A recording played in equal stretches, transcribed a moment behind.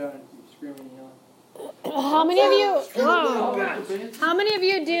how many of you? Whoa. How many of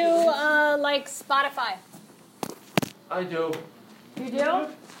you do like Spotify? I do. You do?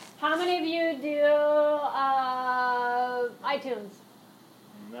 How many of you do iTunes?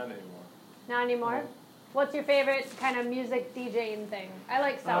 Not anymore. Not anymore? What's your favorite kind of music DJing thing? I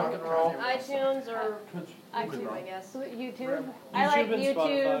like sound. iTunes or YouTube, I guess. YouTube? I like and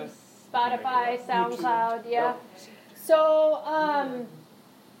YouTube, Spotify, SoundCloud, yeah. So,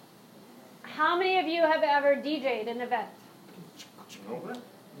 how many of you have ever DJ'd an event?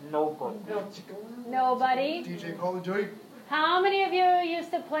 Nobody? DJ Call the Joy. How many of you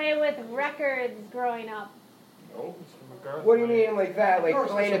used to play with records growing up? No. What do you mean like that? Like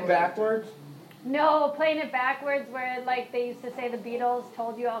playing it backwards? No, playing it backwards where like they used to say the Beatles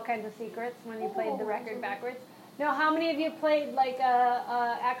told you all kinds of secrets when you played the record backwards. No, how many of you played like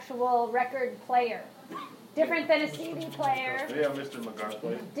a actual record player? Different than a CD player. Yeah, Mr. McGarth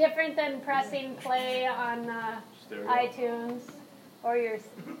played. Different than pressing play on iTunes or your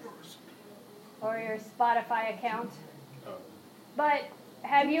Spotify account. But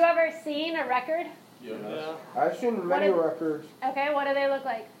have you ever seen a record? Yeah. I've seen many records. Okay, what do they look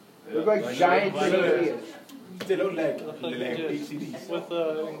like? They look like giant CDs. They look like CDs. With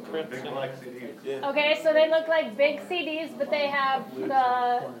encryption. Okay, so they look like big CDs, but they have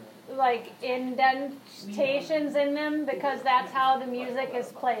the like indentations in them because that's how the music is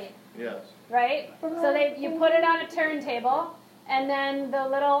played. Yes. Right? So you put it on a turntable, and then the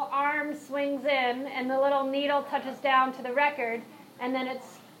little arm swings in, and the little needle touches down to the record, and then it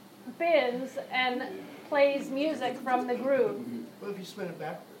spins and plays music from the groove. What if you spin it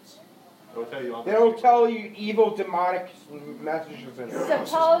backwards? They'll tell you evil demonic messages in it.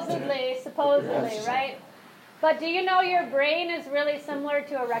 Supposedly, right? But do you know your brain is really similar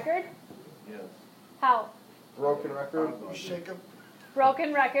to a record? Yes. How? Broken record. You shake them.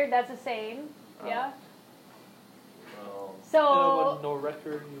 Broken record, that's a saying. Yeah? No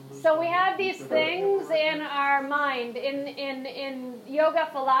record, you lose. So we have these things in our mind. In yoga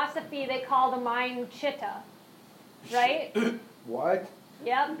philosophy, they call the mind chitta. Right? What?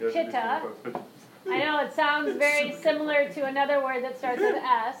 Yep, chitta. I know, it sounds very similar to another word that starts with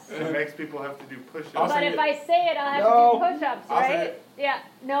S. It makes people have to do push-ups. But if I say it, I'll have to do push-ups, right? Yeah.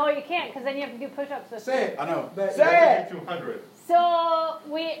 No, you can't, because then you have to do push-ups with Say it. I know. Say it. 200. So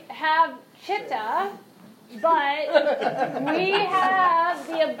we have chitta, but we have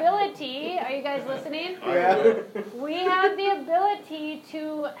the ability, are you guys listening? Yeah. We have the ability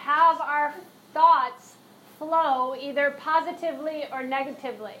to have our thoughts flow either positively or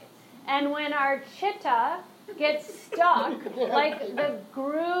negatively. And when our chitta gets stuck, like the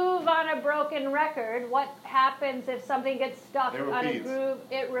groove on a broken record, what happens if something gets stuck on a groove?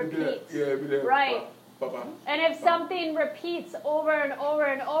 It repeats. Right. And if something repeats over and over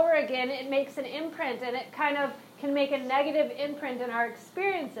and over again, it makes an imprint, and it kind of can make a negative imprint in our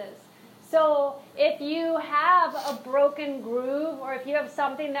experiences. So if you have a broken groove, or if you have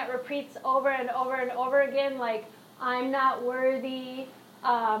something that repeats over and over and over again, like, I'm not worthy,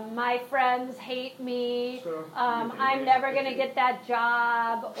 my friends hate me, I'm never going to get that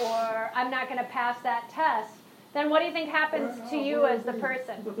job, or I'm not going to pass that test, then what do you think happens to you as the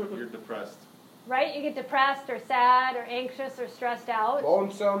person? You're depressed. Right? You get depressed or sad or anxious or stressed out.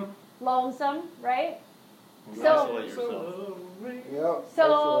 Lonesome, right? Isolate yourself.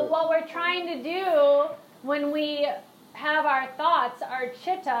 So what we're trying to do when we have our thoughts, our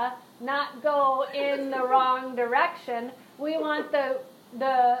chitta, not go in the wrong direction, we want the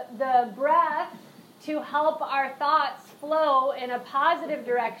breath to help our thoughts flow in a positive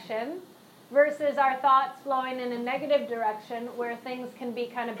direction versus our thoughts flowing in a negative direction where things can be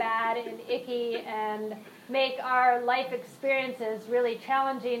kind of bad and icky and make our life experiences really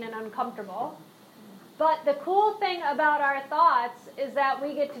challenging and uncomfortable. But the cool thing about our thoughts is that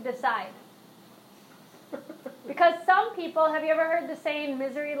we get to decide. Because some people, have you ever heard the saying,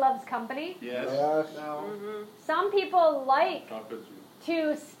 misery loves company? Yes. Some people like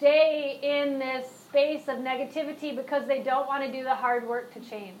to stay in this space of negativity because they don't want to do the hard work to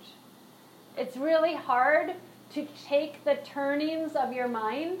change. It's really hard to take the turnings of your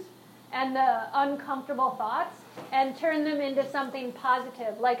mind and the uncomfortable thoughts and turn them into something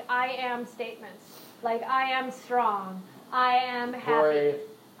positive, like I am statements, like I am strong, I am happy,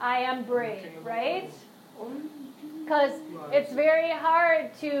 I am brave, right? Because it's very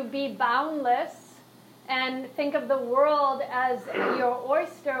hard to be boundless and think of the world as your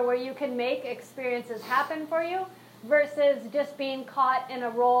oyster where you can make experiences happen for you versus just being caught in a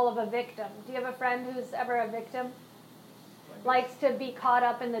role of a victim. Do you have a friend who's ever a victim? Likes to be caught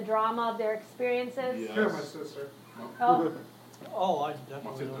up in the drama of their experiences? Yes. Sure, my sister. Oh, Oh, I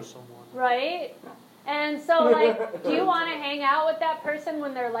definitely know someone. right? And so, like, do you want to hang out with that person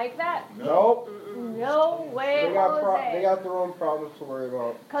when they're like that? Nope. No way, They Jose. got their own problems to worry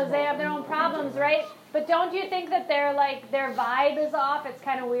about. Because they have their own problems, right? But don't you think that they're like their vibe is off? It's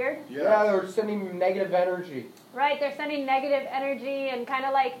kind of weird. Yeah, they're sending negative energy. Right, they're sending negative energy and kind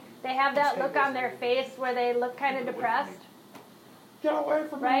of like they have that look on their face where they look kind of depressed. Get away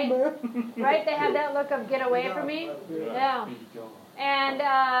from Right? me, man. Right, they have that look of get away from me. Yeah. And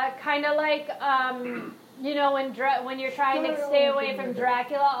kind of like, you know, when you're trying to stay away from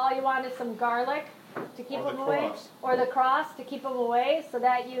Dracula, all you want is some garlic to keep him away. Or the cross to keep him away so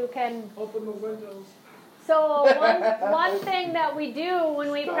that you can Open the windows. So one thing that we do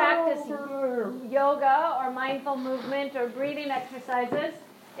when we practice yoga or mindful movement or breathing exercises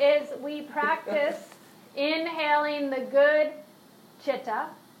is we practice inhaling the good chitta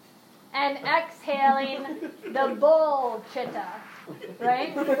and exhaling the bull chitta,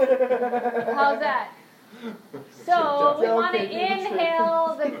 right? How's that? So we want to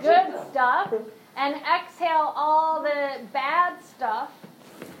inhale the good stuff and exhale all the bad stuff.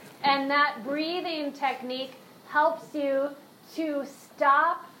 And that breathing technique helps you to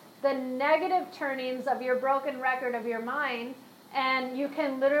stop the negative turnings of your broken record of your mind, and you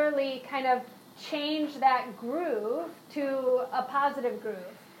can literally kind of change that groove to a positive groove.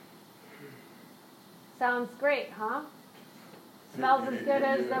 Sounds great, huh? Smells as good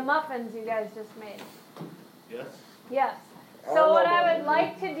as the muffins you guys just made. Yes. Yes. So what I would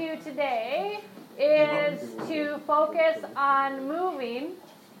like to do today is to focus on moving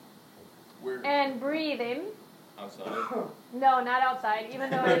and breathing. Outside. No, not outside,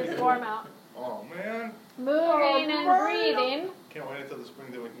 even though it's warm out. Oh man. Moving and breathing. Can't wait until the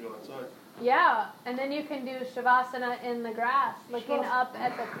spring that we can go outside. Yeah, and then you can do shavasana in the grass, looking up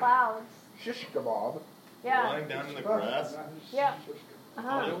at the clouds. Shish kebab. Yeah. Lying down in the grass. Yeah. I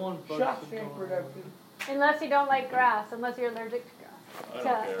Uh-huh. don't want bugs Shot to go for on. that. Unless you don't like grass, unless you're allergic to I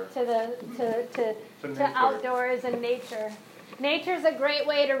grass. don't care. To nature. outdoors and nature. Nature's a great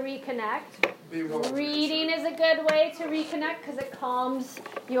way to reconnect. Reading is a good way to reconnect because it calms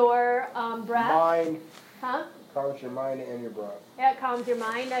your breath. Mind. Huh? Calms your mind and your breath. Yeah, it calms your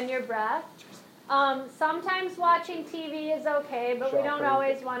mind and your breath. Sometimes watching TV is okay, but we don't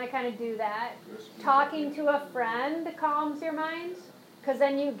always want to kind of do that. Talking to a friend calms your mind because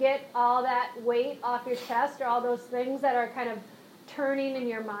then you get all that weight off your chest or all those things that are kind of turning in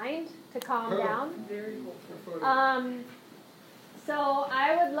your mind to calm down. So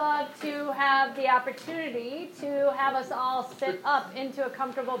I would love to have the opportunity to have us all sit up into a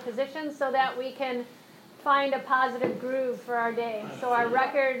comfortable position so that we can find a positive groove for our day. So our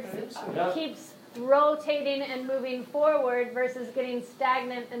record keeps rotating and moving forward versus getting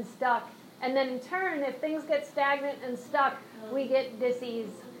stagnant and stuck. And then in turn, if things get stagnant and stuck, we get dis-ease.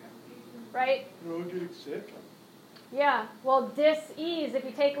 Right? You're getting sick? Yeah. Well, dis-ease, if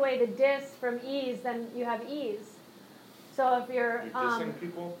you take away the dis from ease, then you have ease. So if you're dissing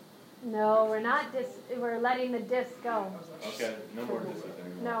people? No, we're not we're letting the dis go. Okay, no more disses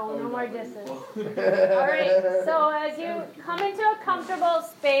anymore. No more disses. All right, so as you come into a comfortable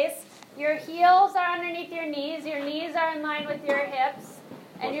space, your heels are underneath your knees are in line with your hips,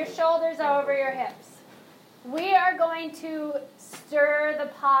 and your shoulders are over your hips. We are going to stir the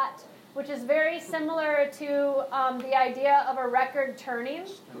pot, which is very similar to the idea of a record turning.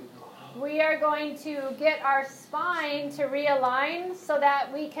 We are going to get our spine to realign so that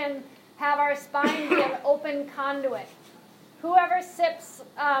we can have our spine be an open conduit. Whoever sips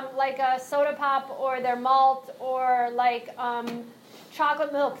like a soda pop or their malt or like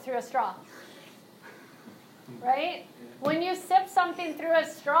chocolate milk through a straw, right? When you sip something through a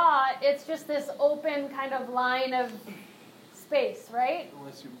straw, it's just this open kind of line of space, right?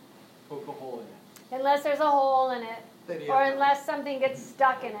 Unless you poke a hole in it. Unless there's a hole in it. Or unless something gets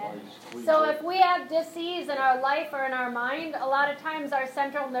stuck in it. So if we have dis-ease in our life or in our mind, a lot of times our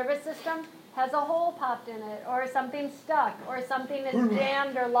central nervous system has a hole popped in it, or something stuck, or something is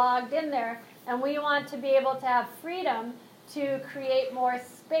jammed or logged in there, and we want to be able to have freedom to create more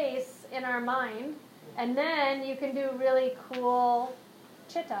space in our mind, and then you can do really cool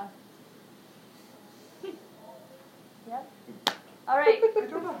chitta. Yep. All right. I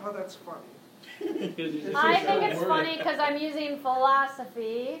don't know how that's funny. I think it's funny because I'm using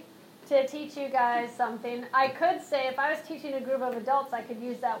philosophy to teach you guys something. I could say if I was teaching a group of adults, I could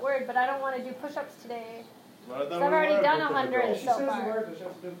use that word, but I don't want to do push-ups today. I've already done 100 so far. Does she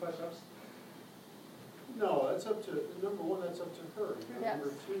have to do push-ups? No, that's up to, number one, that's up to her. Yes.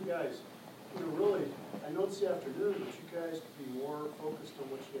 Number two, guys, really, I know it's the afternoon, but you guys could be more focused on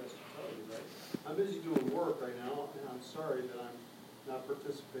what she has to tell you, right? I'm busy doing work right now, and I'm sorry that I'm not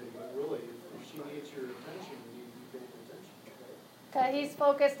participating. But really, if she needs your attention, you need to be paying attention. He's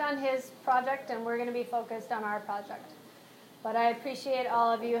focused on his project, and we're going to be focused on our project. But I appreciate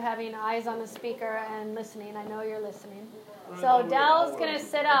all of you having eyes on the speaker and listening. I know you're listening. So Dell's going to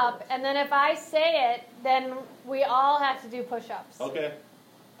sit up, and then if I say it, then we all have to do push-ups. Okay.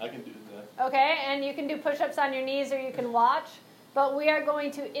 I can do that. Okay, and you can do push-ups on your knees or you can watch. But we are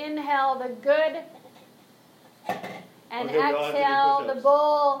going to inhale the good and exhale the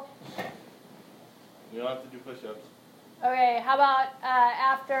bull. We don't have to do push-ups. Okay, how about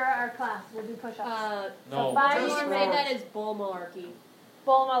after our class? We'll do push-ups. No. So 5 Just more say minutes. that is bull malarkey.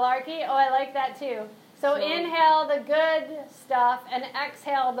 Bull malarkey? Oh, I like that too. So inhale the good stuff and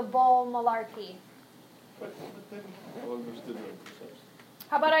exhale the bull malarkey. But then, well, we're still doing push-ups.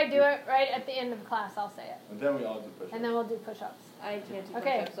 How about I do it right at the end of class? I'll say it. And then we all do push-ups. And then we'll do push-ups. I can't do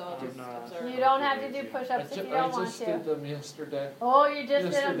Okay. push-ups, so I'll just observe. You don't have to do push-ups if you don't want I just to. did them yesterday. Oh, you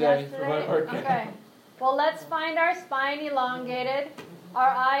just did them Yesterday for yesterday? my workout. Okay. Well, let's find our spine elongated. Our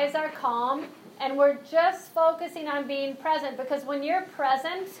eyes are calm. And we're just focusing on being present. Because when you're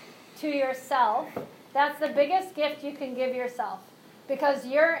present to yourself, that's the biggest gift you can give yourself. Because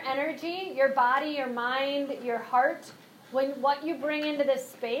your energy, your body, your mind, your heart, what you bring into this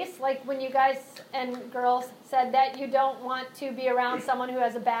space, like when you guys and girls said that you don't want to be around someone who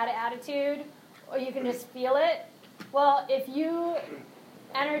has a bad attitude, or you can just feel it. Well, if you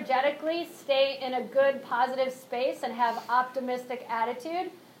energetically stay in a good, positive space and have optimistic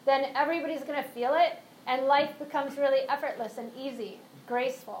attitude, then everybody's going to feel it, and life becomes really effortless and easy,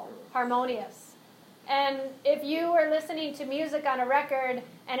 graceful, harmonious. And if you were listening to music on a record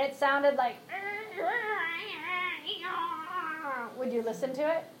and it sounded like, would you listen to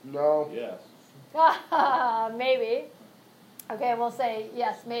it? No. Yes. Maybe. Okay, we'll say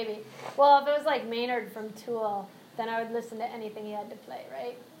yes, maybe. Well, if it was like Maynard from Tool, then I would listen to anything he had to play,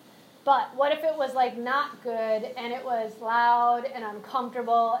 right? But what if it was like not good and it was loud and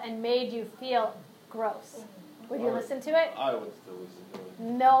uncomfortable and made you feel gross? Would you listen to it? I would still listen to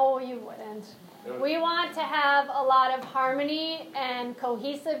it. No, you wouldn't. We want to have a lot of harmony and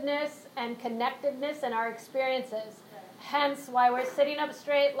cohesiveness and connectedness in our experiences. Hence why we're sitting up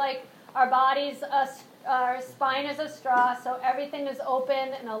straight, like our our spine is a straw, so everything is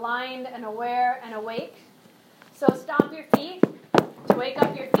open and aligned and aware and awake. So stomp your feet to wake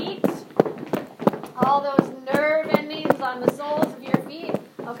up your feet. All those nerve endings on the soles of your feet.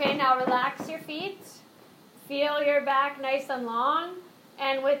 Okay, now relax your feet. Feel your back nice and long.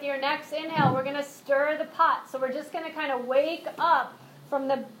 And with your next inhale, we're going to stir the pot. So we're just going to kind of wake up from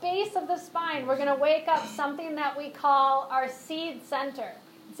the base of the spine. We're going to wake up something that we call our seed center.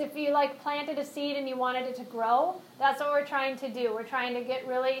 It's if you like planted a seed and you wanted it to grow, that's what we're trying to do. We're trying to get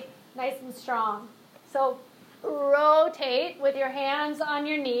really nice and strong. So rotate with your hands on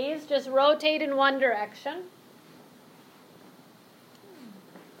your knees. Just rotate in one direction.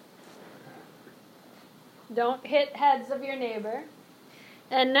 Don't hit heads of your neighbor.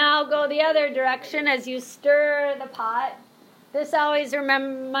 And now go the other direction as you stir the pot. This always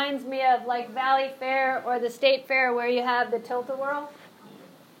reminds me of like Valley Fair or the State Fair where you have the tilt-a-whirl.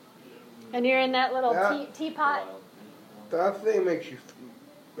 And you're in that little teapot. That thing makes you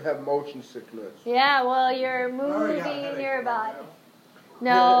have motion sickness. Yeah, well, you're moving your body.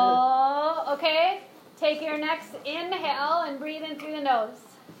 No. Okay. Take your next inhale and breathe in through the nose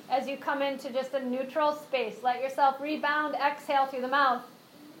as you come into just a neutral space. Let yourself rebound. Exhale through the mouth.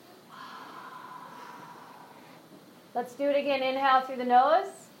 Let's do it again. Inhale through the nose.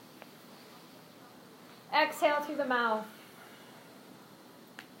 Exhale through the mouth.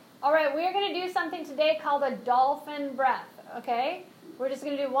 All right, we're going to do something today called a dolphin breath, okay? We're just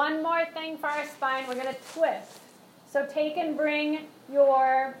going to do one more thing for our spine. We're going to twist. So take and bring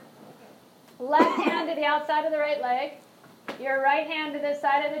your left hand to the outside of the right leg, your right hand to the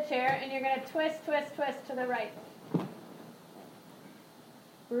side of the chair, and you're going to twist, twist, twist to the right.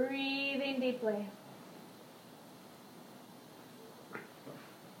 Breathing deeply.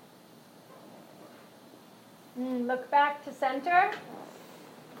 Look back to center.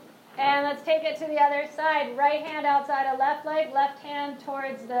 And let's take it to the other side. Right hand outside of left leg, left hand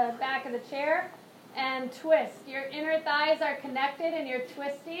towards the back of the chair, and twist. Your inner thighs are connected and you're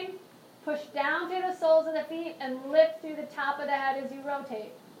twisting. Push down through the soles of the feet and lift through the top of the head as you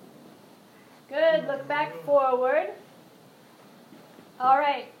rotate. Good. Look back forward. All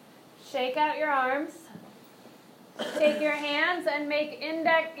right. Shake out your arms. Take your hands and make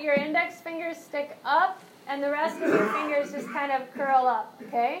your index fingers stick up and the rest of your fingers just kind of curl up,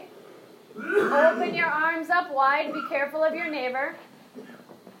 okay? Open your arms up wide. Be careful of your neighbor.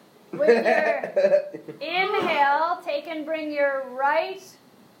 with your inhale, take and bring your right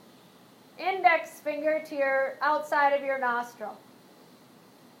index finger to your outside of your nostril.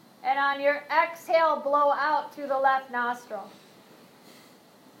 And on your exhale, blow out through the left nostril.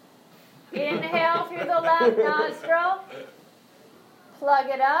 Inhale through the left nostril. Plug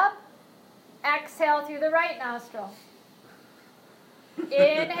it up. Exhale through the right nostril.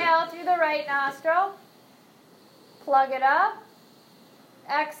 Inhale through the right nostril. Plug it up.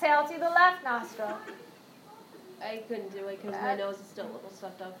 Exhale through the left nostril. I couldn't do it because my nose is still a little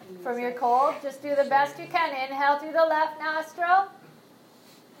stuffed up. From your cold, just do the best you can. Inhale through the left nostril.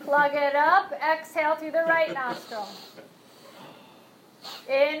 Plug it up. Exhale through the right nostril.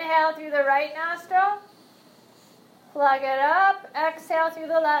 Inhale through the right nostril. Plug it up. Exhale through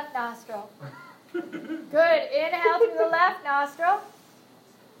the left nostril. Good. Inhale through the left nostril.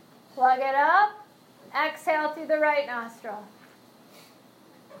 Plug it up. Exhale through the right nostril.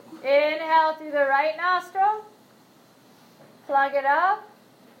 Inhale through the right nostril. Plug it up.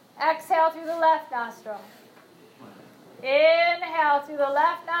 Exhale through the left nostril. Inhale through the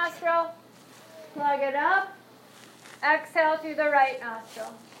left nostril. Plug it up. Exhale through the right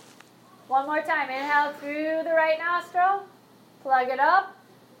nostril. One more time. Inhale through the right nostril. Plug it up.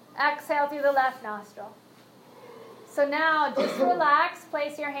 Exhale through the left nostril. So now just relax.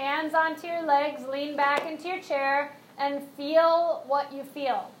 Place your hands onto your legs. Lean back into your chair and feel what you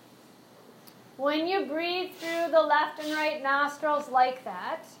feel. When you breathe through the left and right nostrils like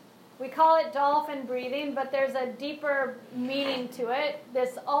that, we call it dolphin breathing, but there's a deeper meaning to it.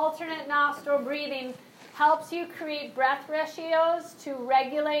 This alternate nostril breathing helps you create breath ratios to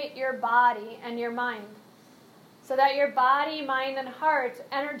regulate your body and your mind, so that your body, mind, and heart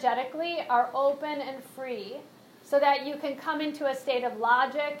energetically are open and free, so that you can come into a state of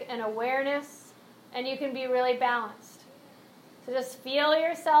logic and awareness, and you can be really balanced. So just feel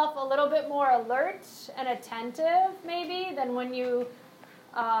yourself a little bit more alert and attentive, maybe, than when you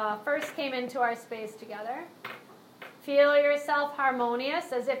first came into our space together. Feel yourself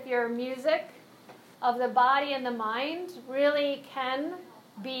harmonious, as if your music of the body and the mind really can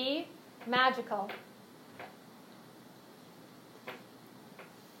be magical.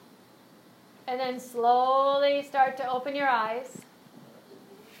 And then slowly start to open your eyes,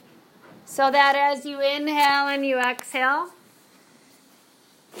 so that as you inhale and you exhale,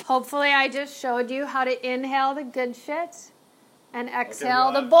 hopefully I just showed you how to inhale the good shit and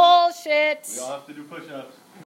exhale the bullshit. We all have to do push-ups.